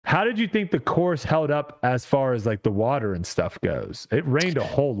How did you think the course held up as far as like the water and stuff goes? It rained a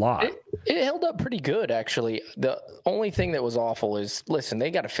whole lot. It held up pretty good, actually. The only thing that was awful is, listen,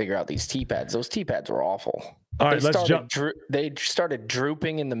 they got to figure out these tee pads. Those tee pads were awful. All right, let's jump. They started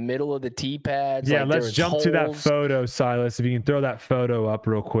drooping in the middle of the tee pads. Yeah, like let's jump to that photo, Silas. If you can throw that photo up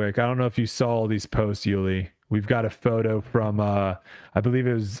real quick. I don't know if you saw all these posts, Yuli. We've got a photo from, I believe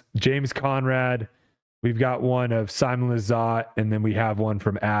it was James Conrad. We've got one of Simon Lizotte, and then we have one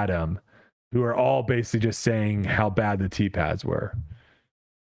from Adam, who are all basically just saying how bad the tee pads were.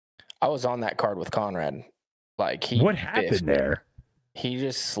 I was on that card with Conrad. Like what happened there? He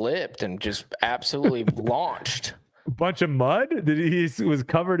just slipped and just absolutely launched. A bunch of mud? He was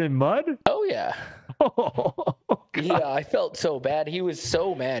covered in mud? Oh, yeah. Oh, yeah, I felt so bad. He was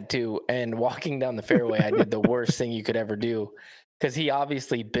so mad, too. And walking down the fairway, I did the worst thing you could ever do. Because he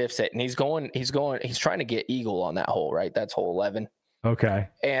obviously biffs it, and he's trying to get eagle on that hole, right? That's hole 11. Okay.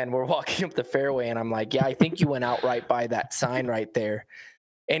 And we're walking up the fairway, and I'm like, yeah, I think you went out right by that sign right there.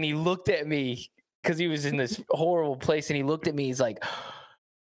 And he looked at me because he was in this horrible place, and he looked at me. He's like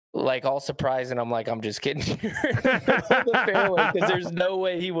all surprised, and I'm like, I'm just kidding here. The fairway, because there's no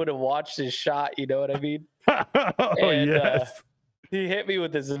way he would have watched his shot. You know what I mean? Yes. He hit me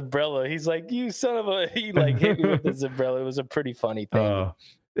with his umbrella. He's like, you son of a, he like hit me with his umbrella. It was a pretty funny thing.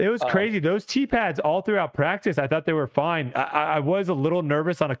 It was crazy. Those tee pads all throughout practice, I thought they were fine. I was a little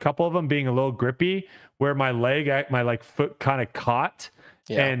nervous on a couple of them being a little grippy, where my foot kind of caught.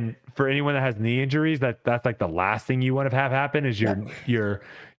 Yeah. And for anyone that has knee injuries, that's like the last thing you want to have happen is your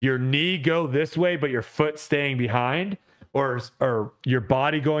knee go this way, but your foot staying behind, or your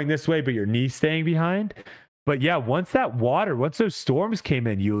body going this way, but your knee staying behind. But yeah, once those storms came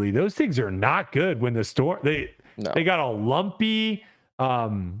in, Yuli, those things are not good. When the storm, they got all lumpy. I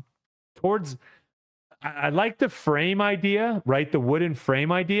like the frame idea, right? The wooden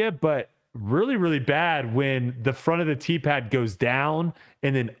frame idea, but really, really bad when the front of the tee pad goes down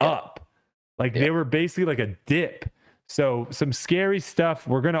and then up. Like they were basically like a dip. So some scary stuff.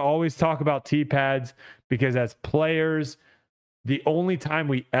 We're going to always talk about tee pads because as players, the only time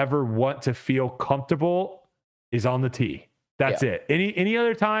we ever want to feel comfortable is on the tee. That's it. Any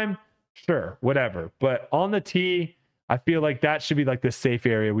other time, sure, whatever. But on the tee, I feel like that should be like the safe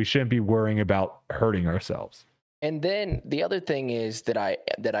area. We shouldn't be worrying about hurting ourselves. And then the other thing is that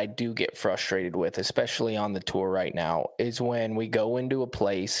I do get frustrated with, especially on the tour right now, is when we go into a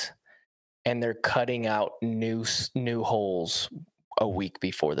place and they're cutting out new holes a week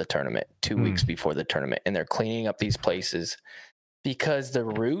before the tournament, 2 weeks before the tournament, and they're cleaning up these places because the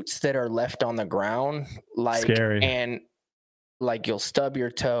roots that are left on the ground, like, scary. And like you'll stub your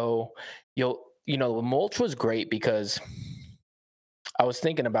toe, the mulch was great because I was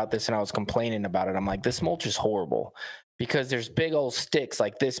thinking about this and I was complaining about it. I'm like, this mulch is horrible because there's big old sticks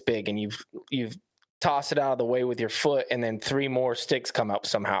like this big, and you've tossed it out of the way with your foot, and then 3 more sticks come up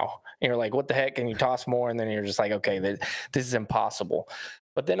somehow. And you're like, what the heck? And you toss more, and then you're just like, okay, this is impossible.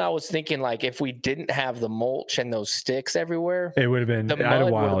 But then I was thinking, like, if we didn't have the mulch and those sticks everywhere, it would have been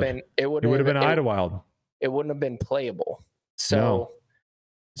Idlewild. It would have been Idlewild. It wouldn't have been playable. So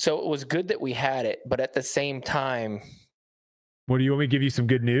it was good that we had it, but at the same time, what do you want me to give you some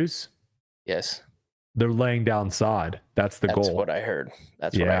good news? Yes. They're laying down sod. That's the goal. That's what I heard.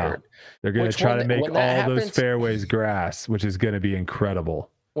 That's what I heard. They're going to try to make all those fairways grass, which is going to be incredible.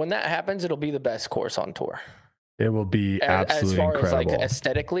 When that happens, it'll be the best course on tour. It will be absolutely incredible. As far as like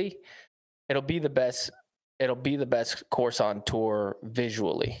aesthetically, it'll be the best. It'll be the best course on tour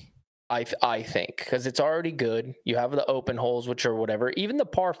visually. I think, because it's already good. You have the open holes, which are whatever. Even the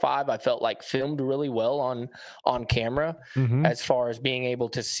par 5, I felt like filmed really well on camera, as far as being able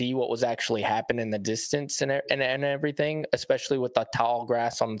to see what was actually happening in the distance and everything, especially with the tall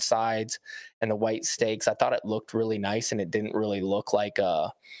grass on the sides and the white stakes. I thought it looked really nice, and it didn't really look like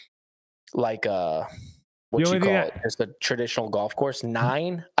what you call it, just a traditional golf course.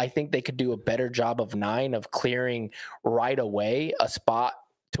 9, I think they could do a better job of 9 of clearing right away a spot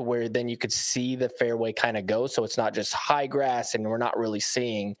to where then you could see the fairway kind of go. So it's not just high grass and we're not really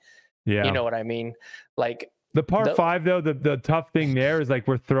seeing, you know what I mean? Like the par 5 though, the tough thing there is like,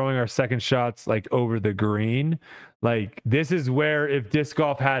 we're throwing our second shots like over the green. Like this is where if disc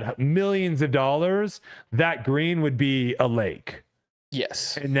golf had millions of dollars, that green would be a lake.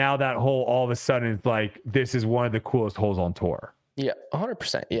 Yes. And now that hole, all of a sudden it's like, this is one of the coolest holes on tour. Yeah.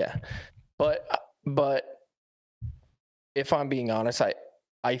 100%. Yeah. But if I'm being honest,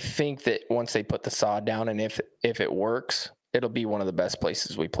 I think that once they put the sod down, and if it works, it'll be one of the best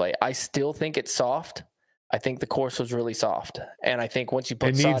places we play. I still think it's soft. I think the course was really soft, and I think once you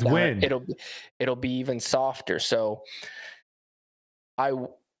put sod down, it'll be even softer. So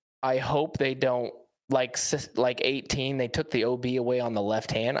I hope they don't like 18. They took the OB away on the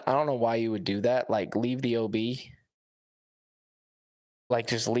left hand. I don't know why you would do that. Like leave the OB. Like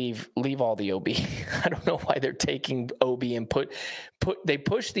just leave all the OB. I don't know why they're taking OB and they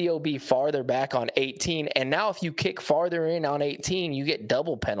push the OB farther back on 18, and now if you kick farther in on 18, you get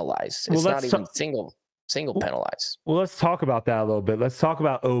double penalized. It's not even single penalized. Well, let's talk about that a little bit. Let's talk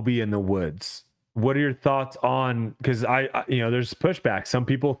about OB in the woods. What are your thoughts on, because I there's pushback. Some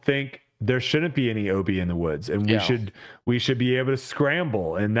people think there shouldn't be any OB in the woods, and we should be able to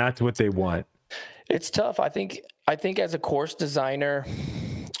scramble, and that's what they want. It's tough. I think as a course designer,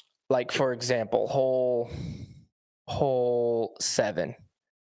 like for example, hole 7.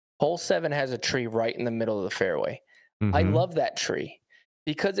 Hole 7 has a tree right in the middle of the fairway. Mm-hmm. I love that tree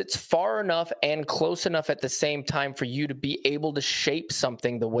because it's far enough and close enough at the same time for you to be able to shape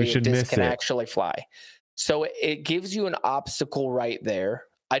something the way a disc can actually fly. So it gives you an obstacle right there.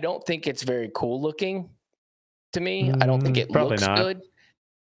 I don't think it's very cool looking to me. I don't think it looks good,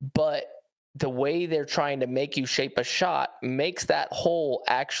 but the way they're trying to make you shape a shot makes that hole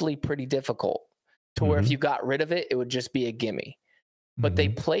actually pretty difficult to where if you got rid of it, it would just be a gimme. But they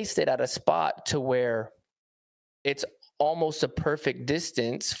placed it at a spot to where it's almost a perfect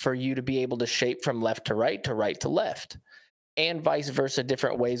distance for you to be able to shape from left to right to left, and vice versa,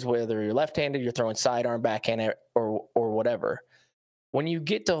 different ways, whether you're left-handed, you're throwing sidearm, backhand, or whatever. When you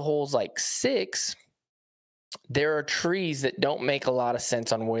get to holes like 6, there are trees that don't make a lot of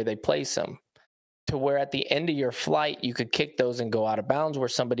sense on where they place them, to where at the end of your flight, you could kick those and go out of bounds, where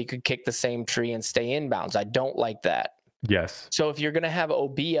somebody could kick the same tree and stay in bounds. I don't like that. Yes. So if you're going to have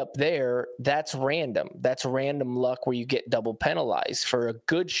OB up there, that's random. That's random luck where you get double penalized for a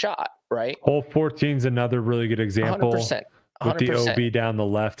good shot, right? Hole 14 is another really good example. 100%. With the OB down the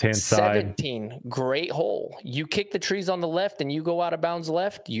left-hand side. 17, great hole. You kick the trees on the left and you go out of bounds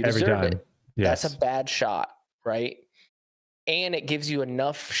left, you deserve it. Yes. That's a bad shot, right? And it gives you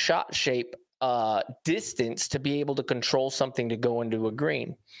enough shot shape distance to be able to control something to go into a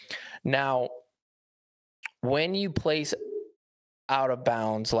green. Now, when you place out of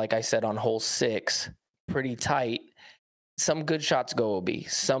bounds, like I said on hole 6, pretty tight, some good shots go OB.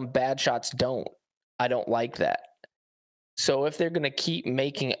 Some bad shots don't. I don't like that. So if they're going to keep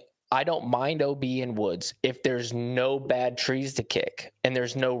making, I don't mind OB in woods if there's no bad trees to kick and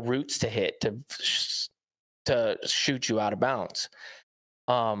there's no roots to hit to shoot you out of bounds.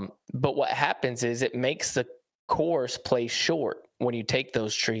 But what happens is it makes the course play short when you take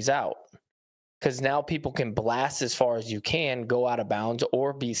those trees out, because now people can blast as far as you can, go out of bounds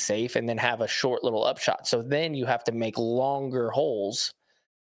or be safe, and then have a short little upshot. So then you have to make longer holes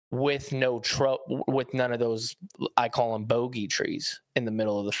with with none of those, I call them bogey trees, in the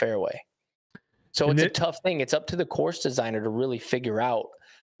middle of the fairway. So it's a tough thing. It's up to the course designer to really figure out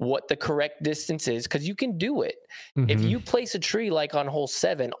what the correct distance is, because you can do it. If you place a tree like on hole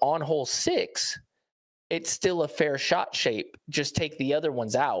 7, on hole 6, it's still a fair shot shape. Just take the other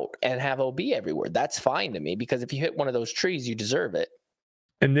ones out and have OB everywhere. That's fine to me, because if you hit one of those trees, you deserve it.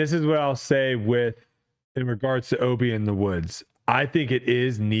 And this is what I'll say in regards to OB in the woods. I think it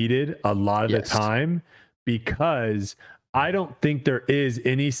is needed a lot of the time, because I don't think there is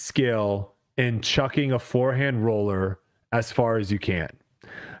any skill in chucking a forehand roller as far as you can.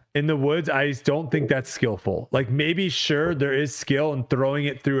 In the woods, I just don't think that's skillful. Like, maybe, sure, there is skill in throwing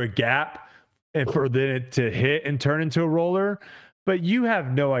it through a gap and for it to hit and turn into a roller, but you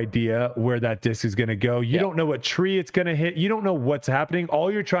have no idea where that disc is going to go. You don't know what tree it's going to hit. You don't know what's happening. All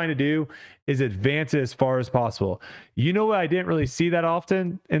you're trying to do is advance it as far as possible. You know what? I didn't really see that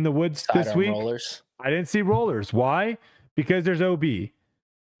often in the woods this week. Rollers. I didn't see rollers. Why? Because there's OB,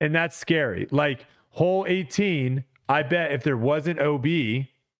 and that's scary. Like hole 18, I bet if there wasn't OB,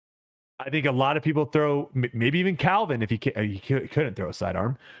 I think a lot of people throw, maybe even Calvin, if he couldn't throw a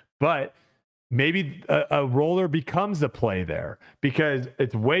sidearm, but maybe a roller becomes the play there, because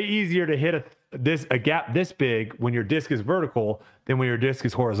it's way easier to hit a gap this big when your disc is vertical than when your disc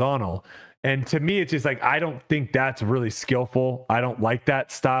is horizontal. And to me, it's just like, I don't think that's really skillful. I don't like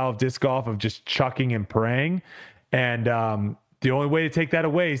that style of disc golf, of just chucking and praying. And the only way to take that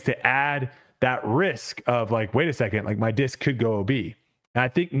away is to add that risk of like, wait a second, like my disc could go OB. And I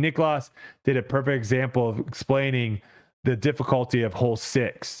think Niklas did a perfect example of explaining the difficulty of hole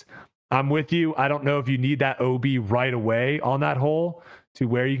 6. I'm with you. I don't know if you need that OB right away on that hole to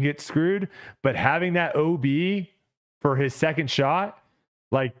where you can get screwed, but having that OB for his second shot,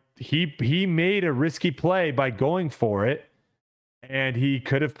 like he made a risky play by going for it, and he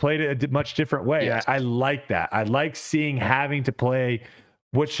could have played it a much different way. Yes. I like that. I like seeing having to play,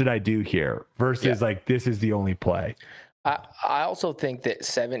 what should I do here, versus like, this is the only play. I also think that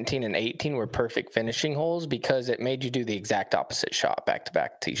 17 and 18 were perfect finishing holes because it made you do the exact opposite shot,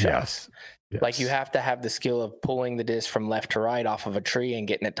 back-to-back tee shots. Yes. Like you have to have the skill of pulling the disc from left to right off of a tree and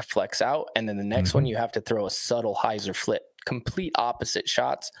getting it to flex out. And then the next one, you have to throw a subtle hyzer flip, complete opposite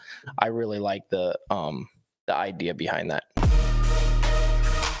shots. I really like the idea behind that.